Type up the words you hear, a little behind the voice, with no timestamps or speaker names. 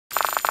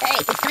Hey,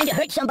 it's time to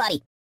hurt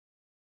somebody.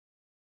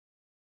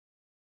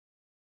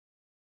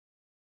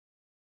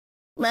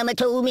 Mama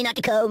told me not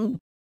to come.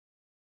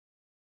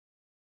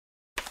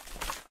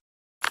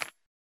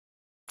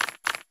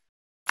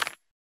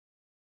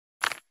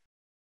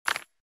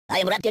 I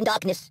am wrapped in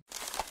darkness.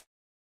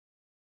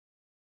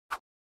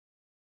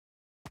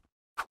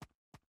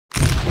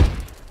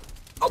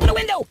 Open the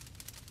window!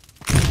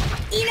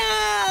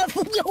 Enough!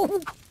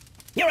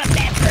 You're a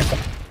bad person.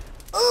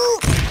 Ooh!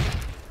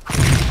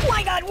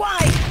 My God,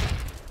 why?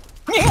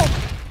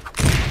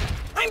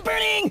 I'm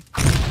burning!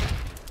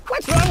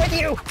 What's wrong with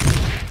you?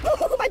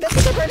 Oh, my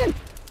biscuits are burning!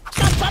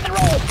 Stop, drop, and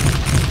roll!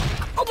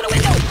 Open the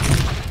window!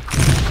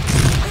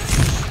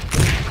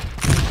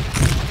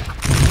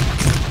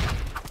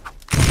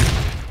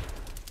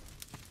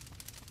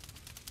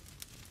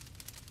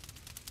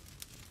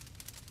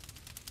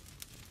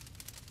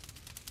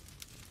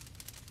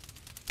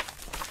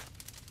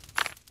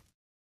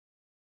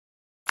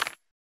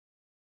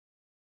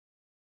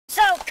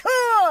 So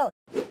cool!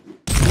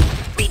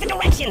 Read the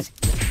directions!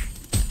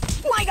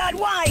 My God,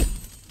 why?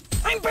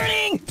 I'm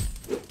burning!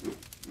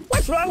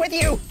 What's wrong with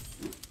you?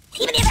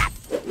 Even if that!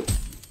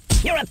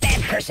 You're a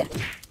bad person.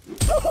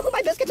 Oh,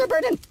 my biscuits are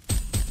burning!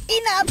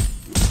 Enough!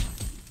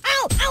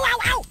 Ow! Ow, ow,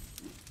 ow!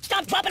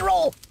 Stop, drop, and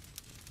roll!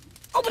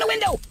 Open the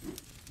window!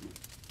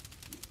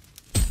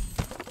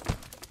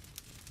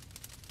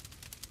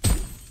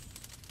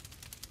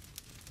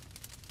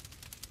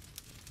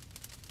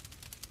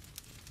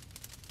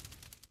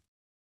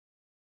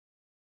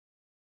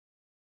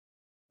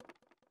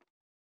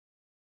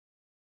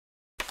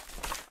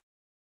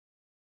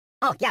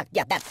 Oh, yeah,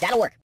 that'll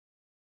work.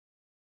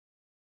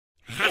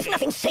 There's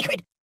nothing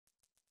sacred.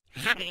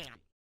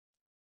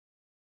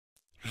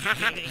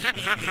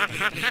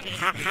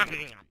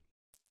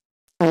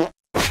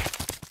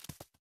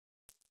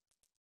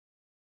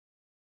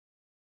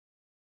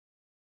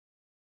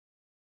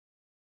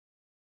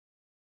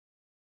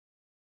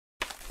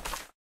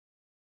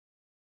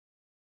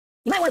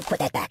 You might want to put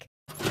that back.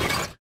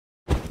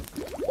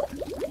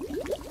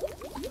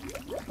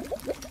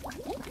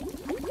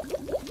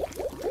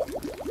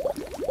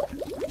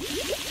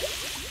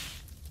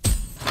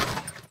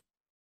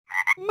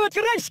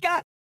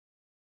 Matryoshka!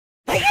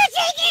 I can't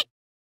take it!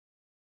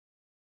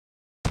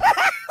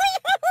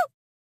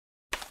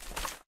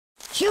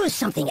 Choose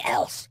something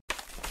else.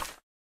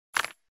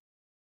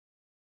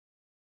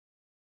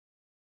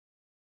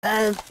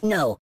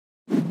 No.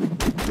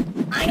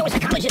 I know a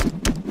psychologist.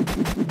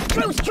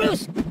 Truce!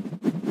 Stop!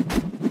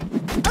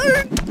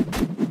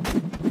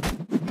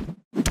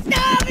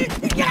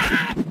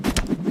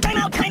 Time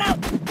out!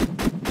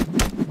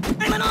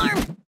 I'm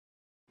unarmed!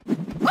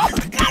 Oh,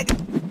 God!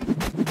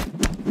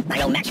 I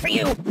no match for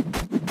you!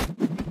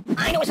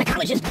 I know a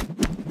psychologist!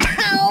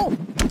 Ow!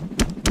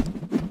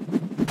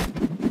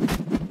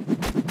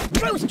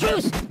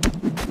 Truce!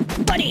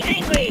 Buddy,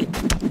 angry!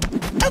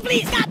 Oh,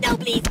 please, stop! No,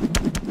 please!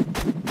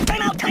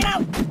 Time out!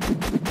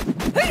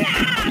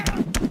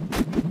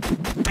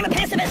 I'm a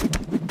pacifist!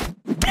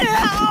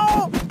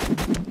 Ow!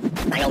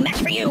 I no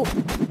match for you!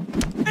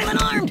 I'm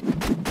unarmed!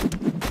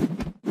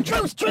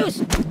 Truce!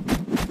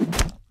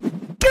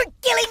 You're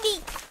killing me!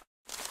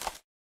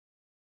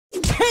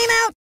 Time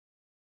out!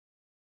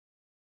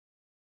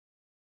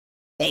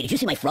 Hey, did you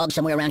see my frog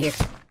somewhere around here?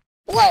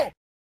 Whoa!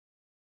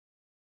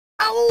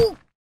 Ow!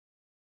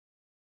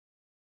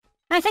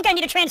 I think I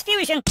need a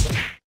transfusion. Down!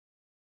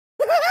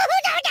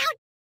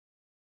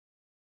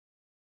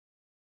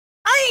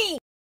 Aye!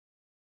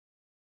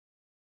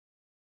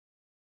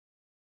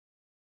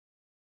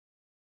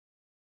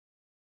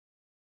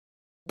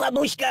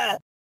 Babushka!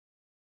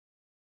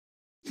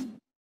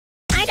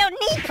 I don't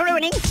need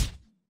pruning!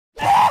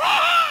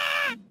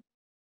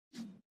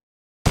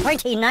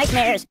 Pointy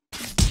nightmares!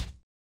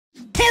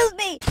 Help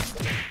me!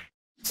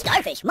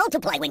 Starfish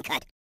multiply when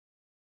cut.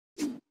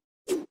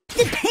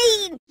 The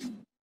pain!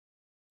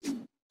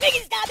 Make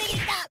it stop!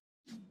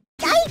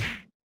 Die?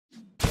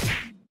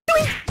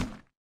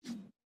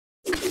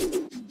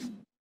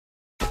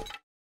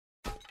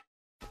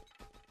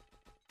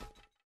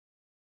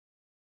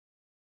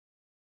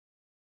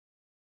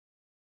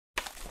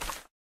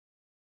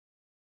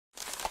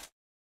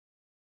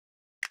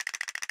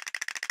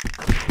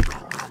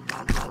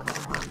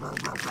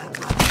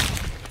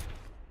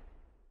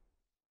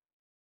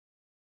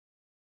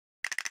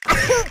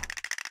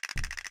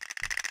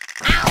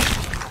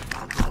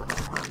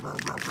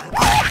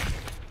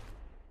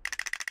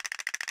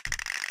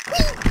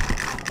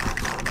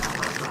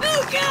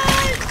 Oh,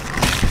 God!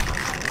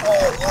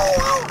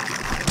 Oh!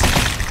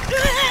 No!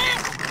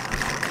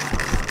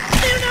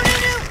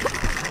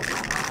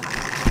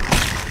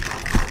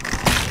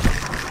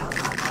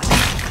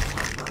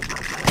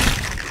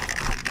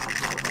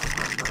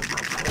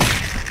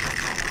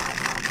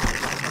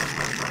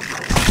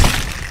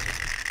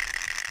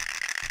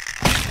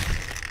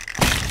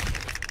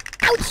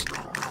 Ouch!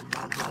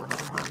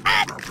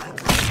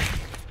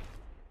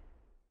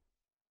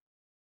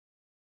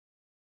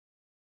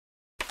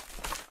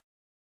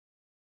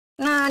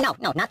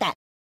 No, not that.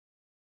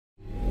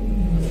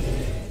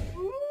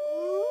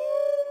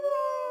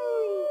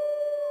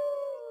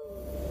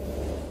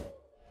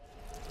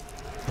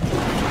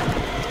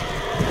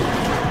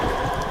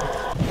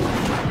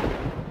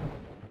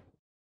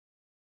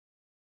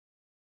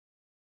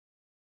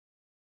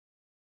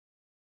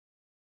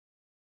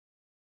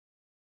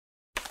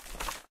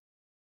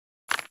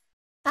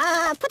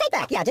 Put that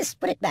back. Yeah, just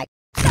put it back.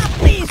 Stop,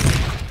 please!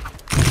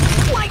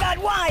 My God,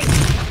 why?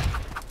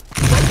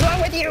 What's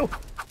wrong with you?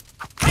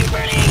 I'm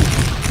burning!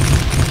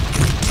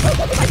 Oh,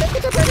 my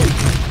biscuits are burning!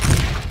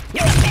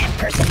 You're a bad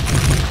person!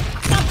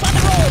 Stop, drop,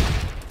 and roll!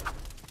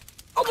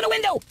 Open a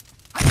window!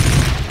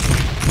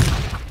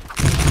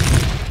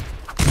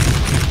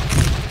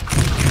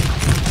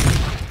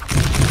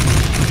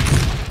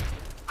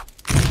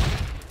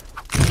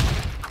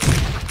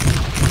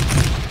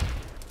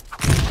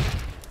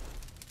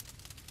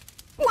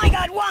 My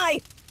God, why?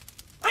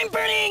 I'm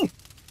burning!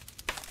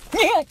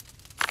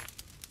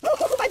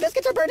 Oh, my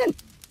biscuits are burning!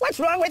 What's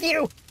wrong with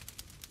you?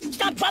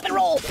 Stop, drop, and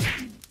roll!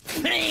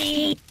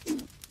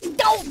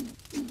 Don't!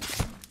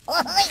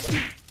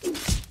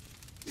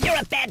 You're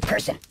a bad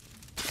person!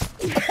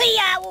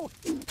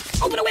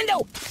 Open a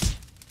window!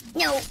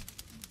 No!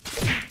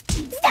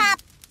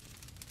 Stop!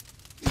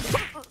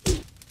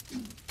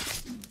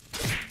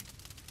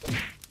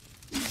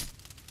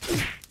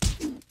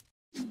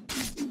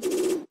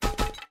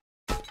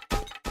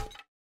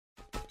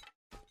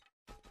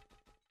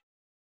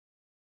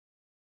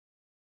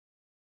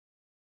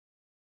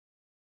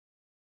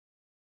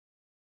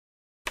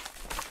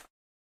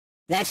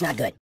 That's not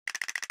good.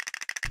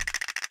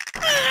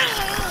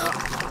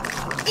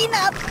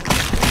 Enough!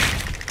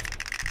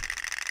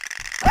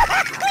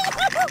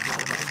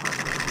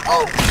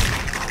 Oh!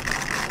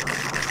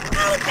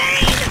 Oh,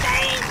 pain!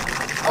 Pain!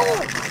 Oh!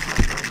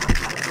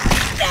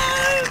 No!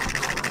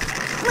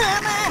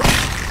 Mama!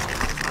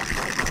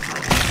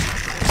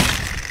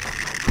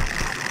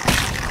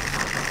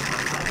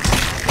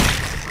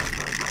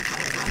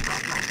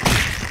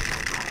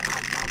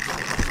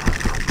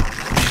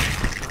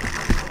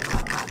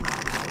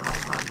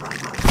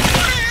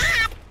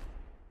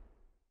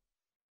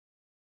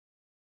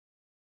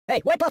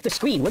 Hey, wipe off the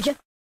screen, would you?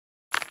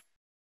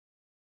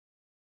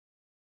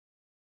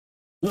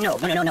 No,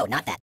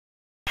 not that.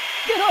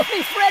 Get off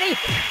me, Freddy!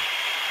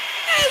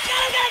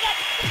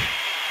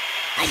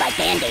 I buy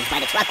Band-Aids by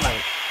the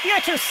truckload.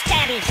 You're too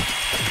stabby.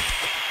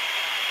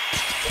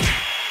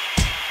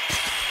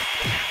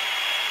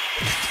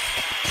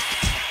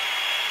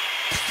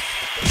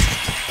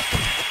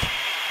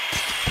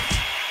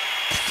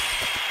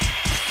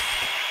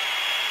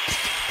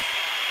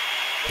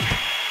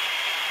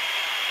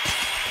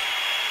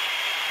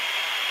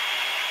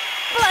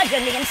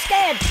 Bludgeon me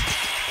instead!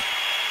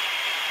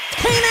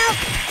 Time out!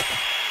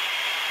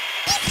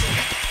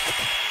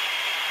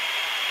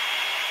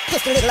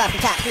 Just a little off the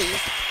top, please.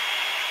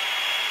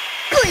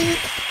 Please!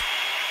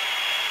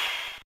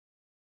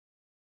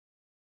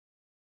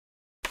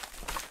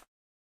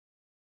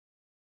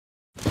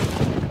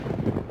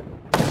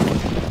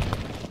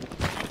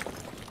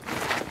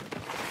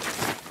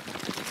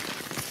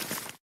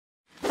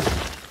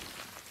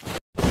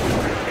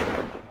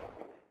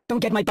 Don't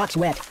get my box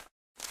wet.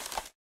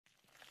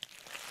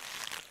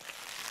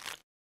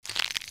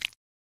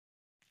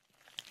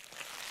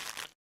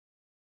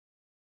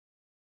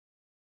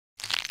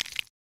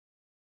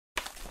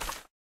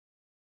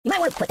 You might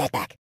want to put that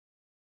back.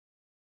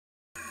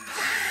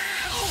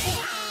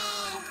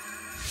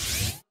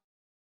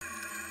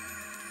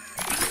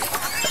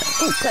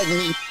 Ooh, pardon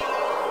me.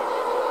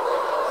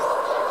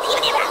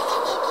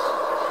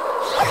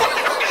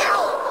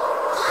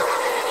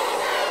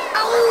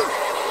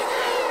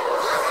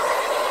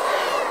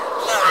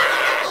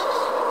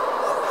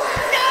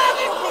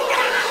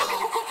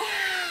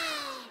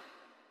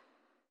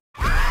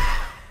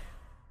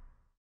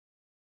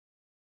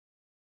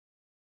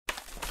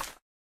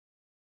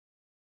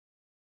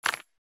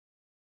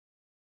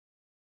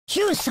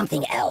 Choose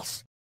something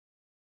else.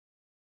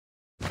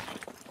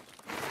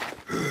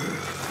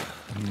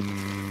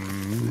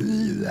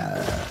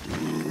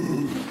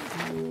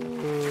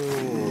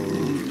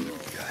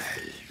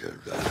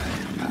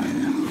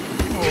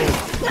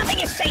 Nothing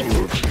is safe.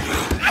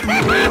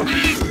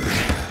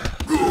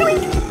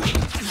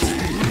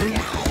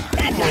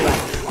 That's not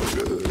right.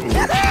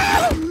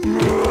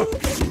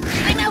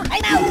 I'm out.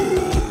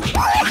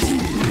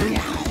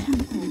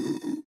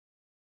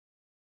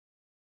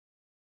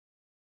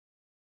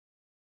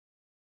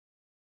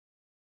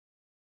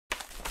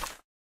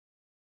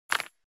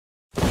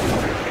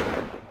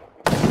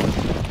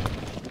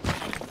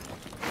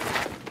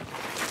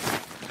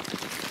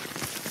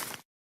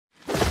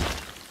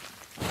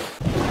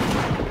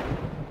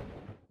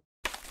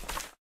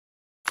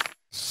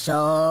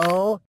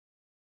 So...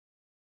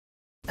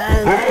 no.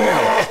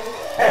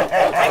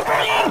 I'm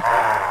burning!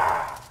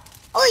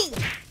 Oi!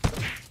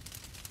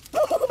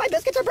 Oh, my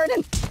biscuits are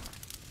burning!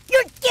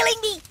 You're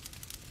killing me!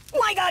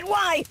 My God,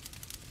 why?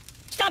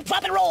 Stop,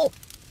 drop, and roll!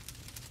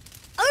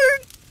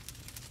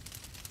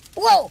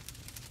 Whoa!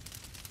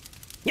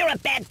 You're a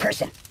bad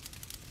person!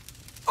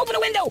 Open a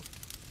window!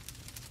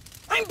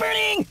 I'm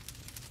burning!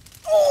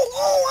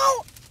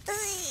 Oh!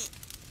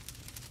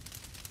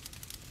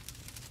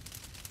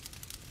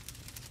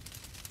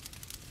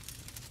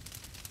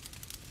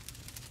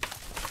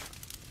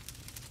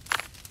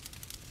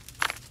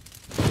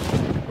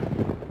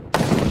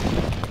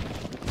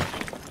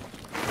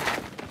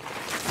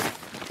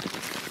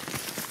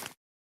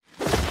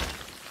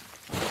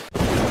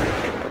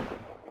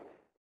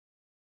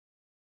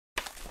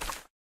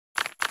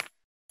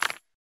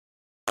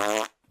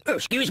 Oh,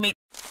 excuse me.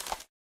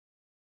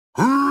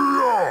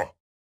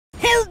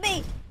 Help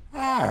me!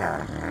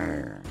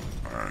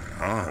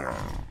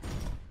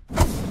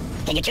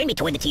 Can you turn me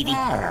toward the TV?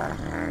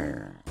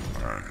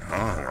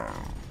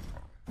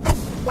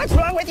 What's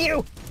wrong with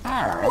you?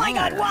 Oh my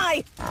God,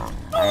 why?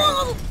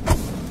 Oh!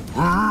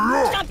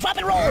 Stop, drop,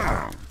 and roll!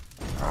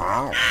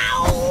 Ow!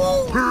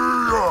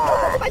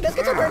 Oh, my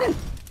biscuits are burning!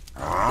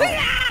 Ooh!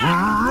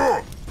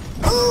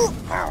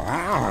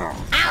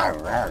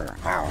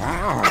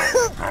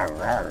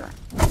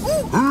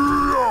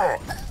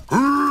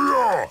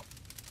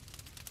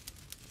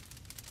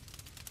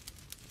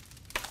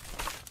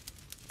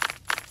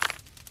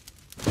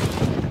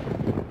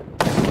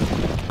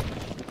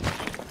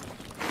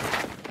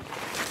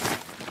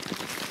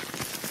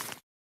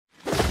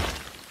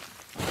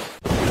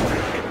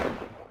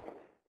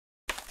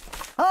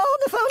 Hold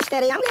the phone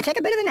steady. I'm gonna take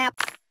a bit of a nap.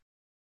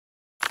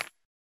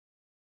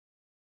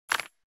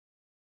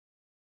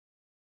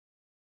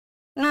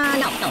 No,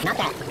 not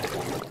that.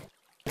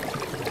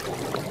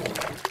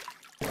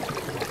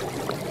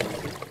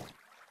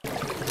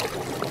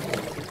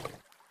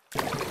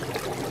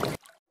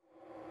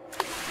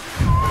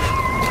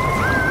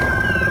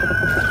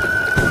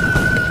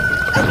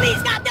 Oh,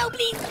 please, God, no,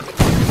 please!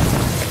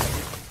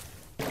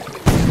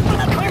 What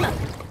about karma?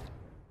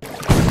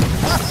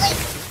 Oh,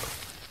 please!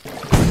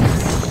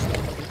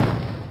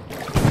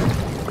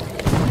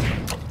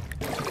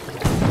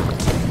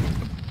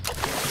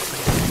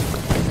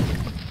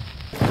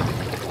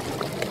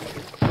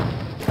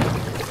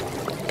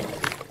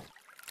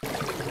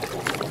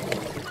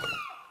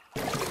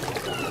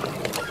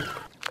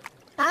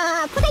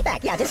 Put it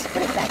back. Yeah, just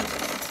put it back.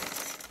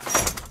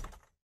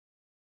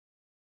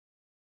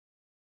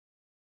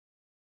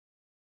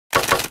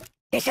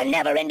 It's a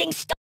never-ending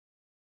story.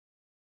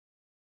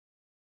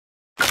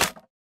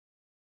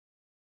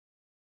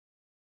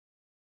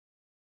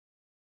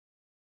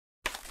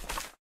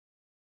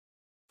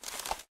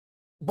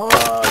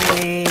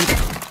 Boring.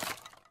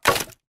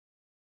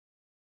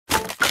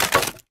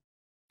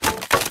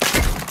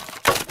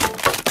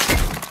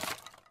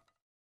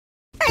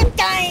 I'm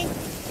dying.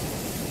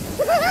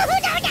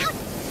 No.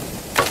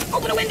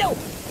 Open a window!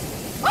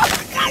 Oh,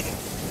 God!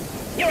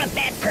 You're a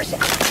bad person.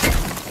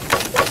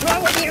 What's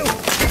wrong with you?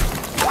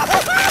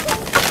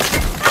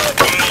 Oh,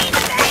 pain!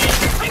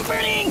 I'm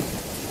burning!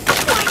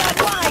 My God,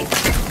 why?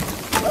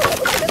 Oh,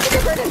 my biscuits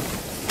are burning!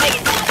 Make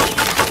it stop!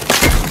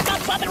 Stop,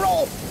 drop, and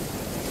roll!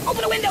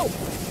 Open a window!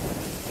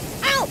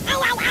 Ow!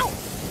 Ow, ow, ow!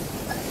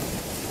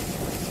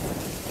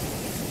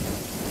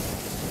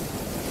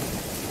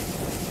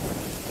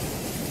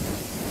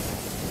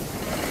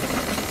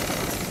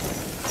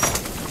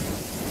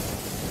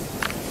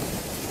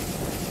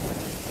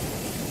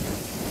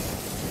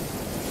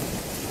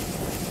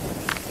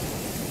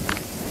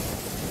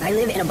 I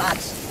live in a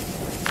box.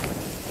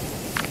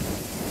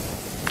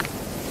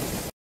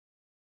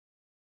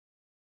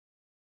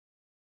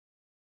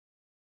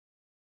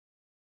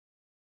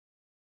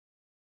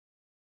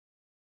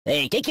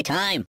 Hey, take your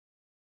time.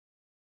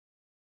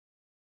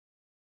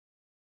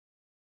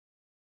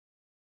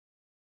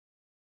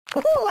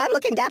 Oh, I'm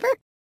looking dapper.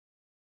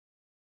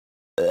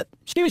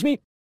 Excuse me.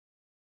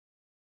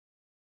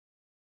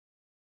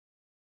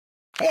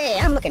 Hey,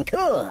 I'm looking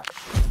cool.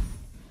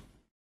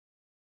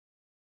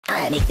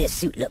 I make this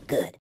suit look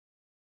good.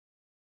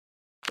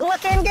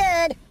 Looking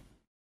good!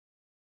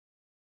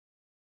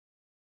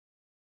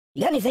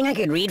 You got anything I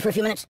could read for a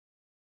few minutes?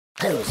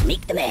 Clothes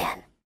make the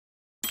man.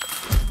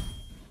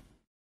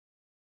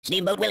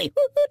 Steamboat Willie.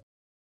 Whoop, whoop.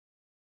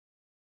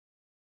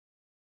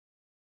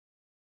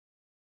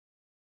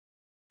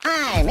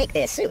 I make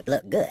this suit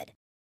look good.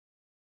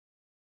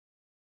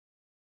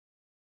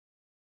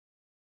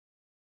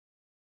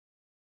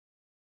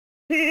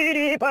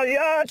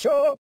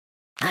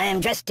 I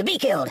am dressed to be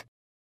killed.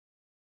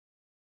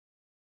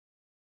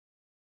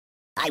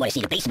 I want to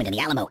see the basement in the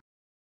Alamo.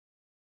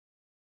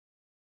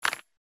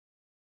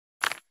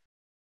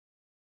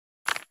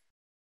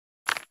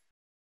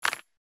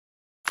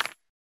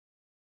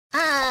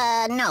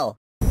 No.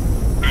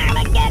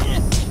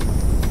 Armageddon!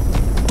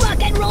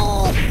 Rock and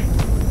roll!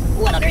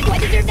 What on earth do I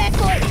deserve that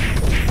for?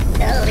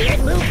 Oh, the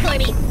earth moved for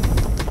me.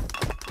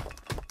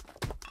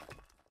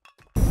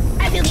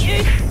 I feel the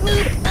earth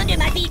move under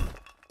my feet.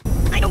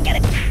 I don't get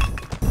it.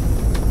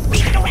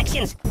 Read the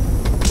directions.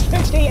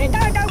 It's the end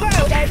of the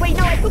road as we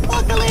know it.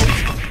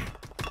 Apocalypse!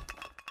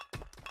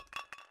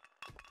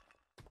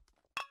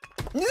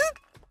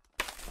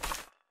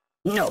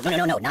 No,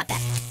 not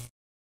that.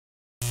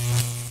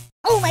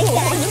 Oh my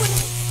God!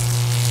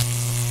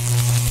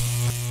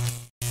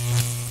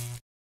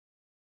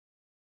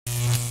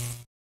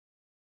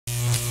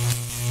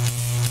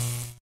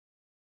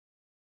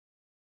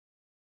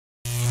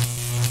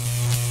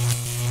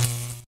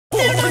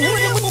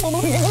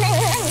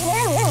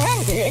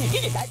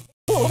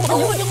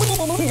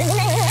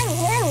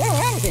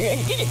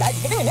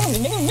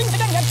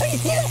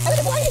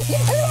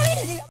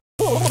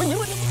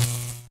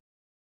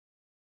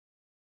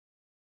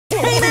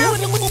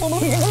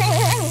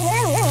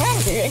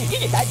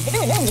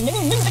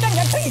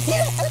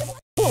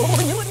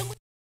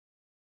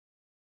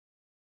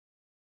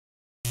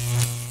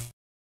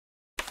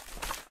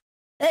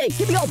 Hey,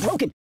 get me all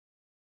broken.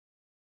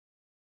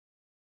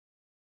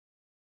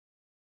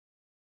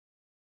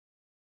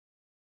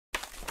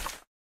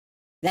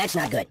 That's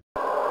not good.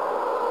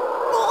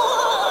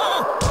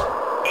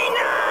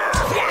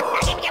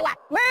 Enough!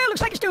 Well,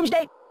 looks like it's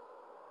doomsday.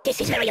 This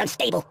is very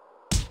unstable.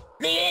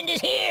 The end is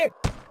here.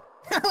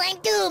 Oh, I'm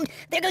doomed.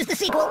 There goes the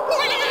sequel.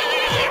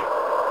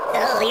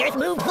 Oh, the earth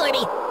moved for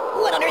me.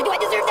 What on earth do I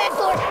deserve that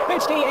for?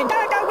 It's the end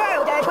of the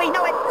world as we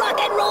know it.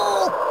 Rock and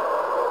roll.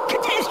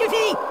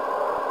 Catastrophe.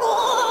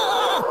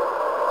 Oh!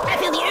 I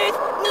feel the earth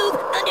move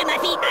under my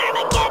feet.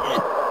 Armageddon.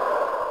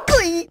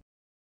 Glee.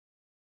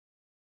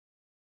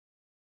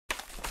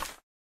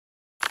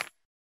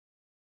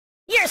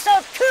 You're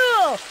so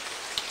cool!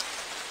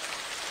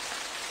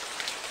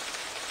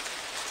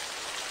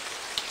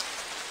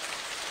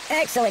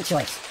 Excellent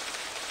choice.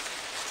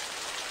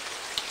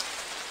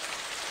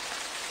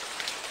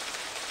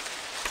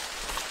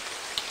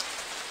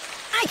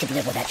 I could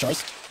live with that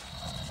choice.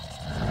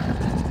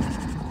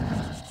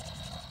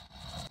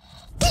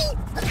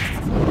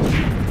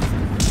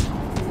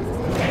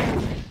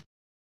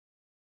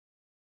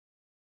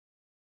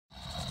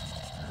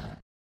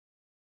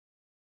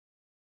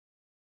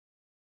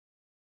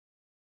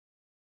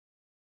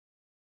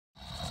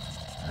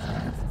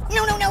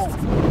 No, no, no!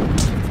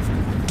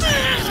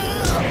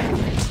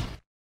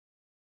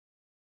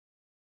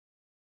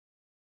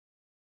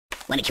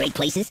 Want to trade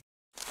places?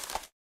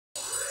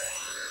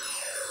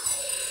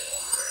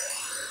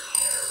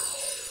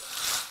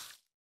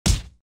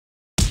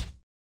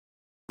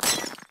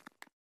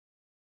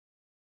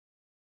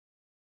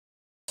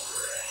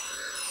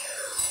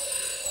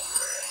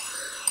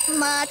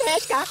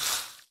 Mateshka!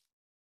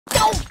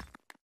 No!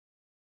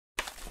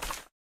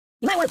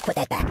 You might want to put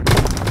that back. The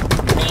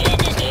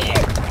end is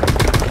here!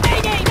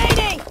 Mayday!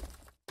 Mayday!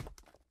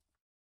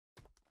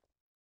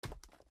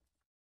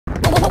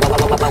 Whoa, whoa, whoa, whoa,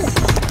 whoa, whoa, whoa!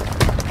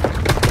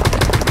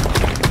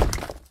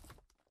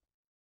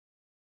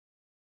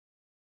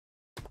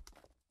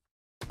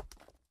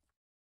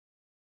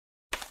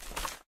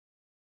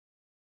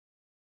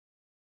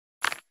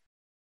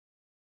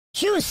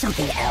 Choose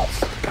something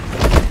else.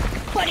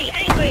 Buddy,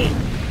 angry!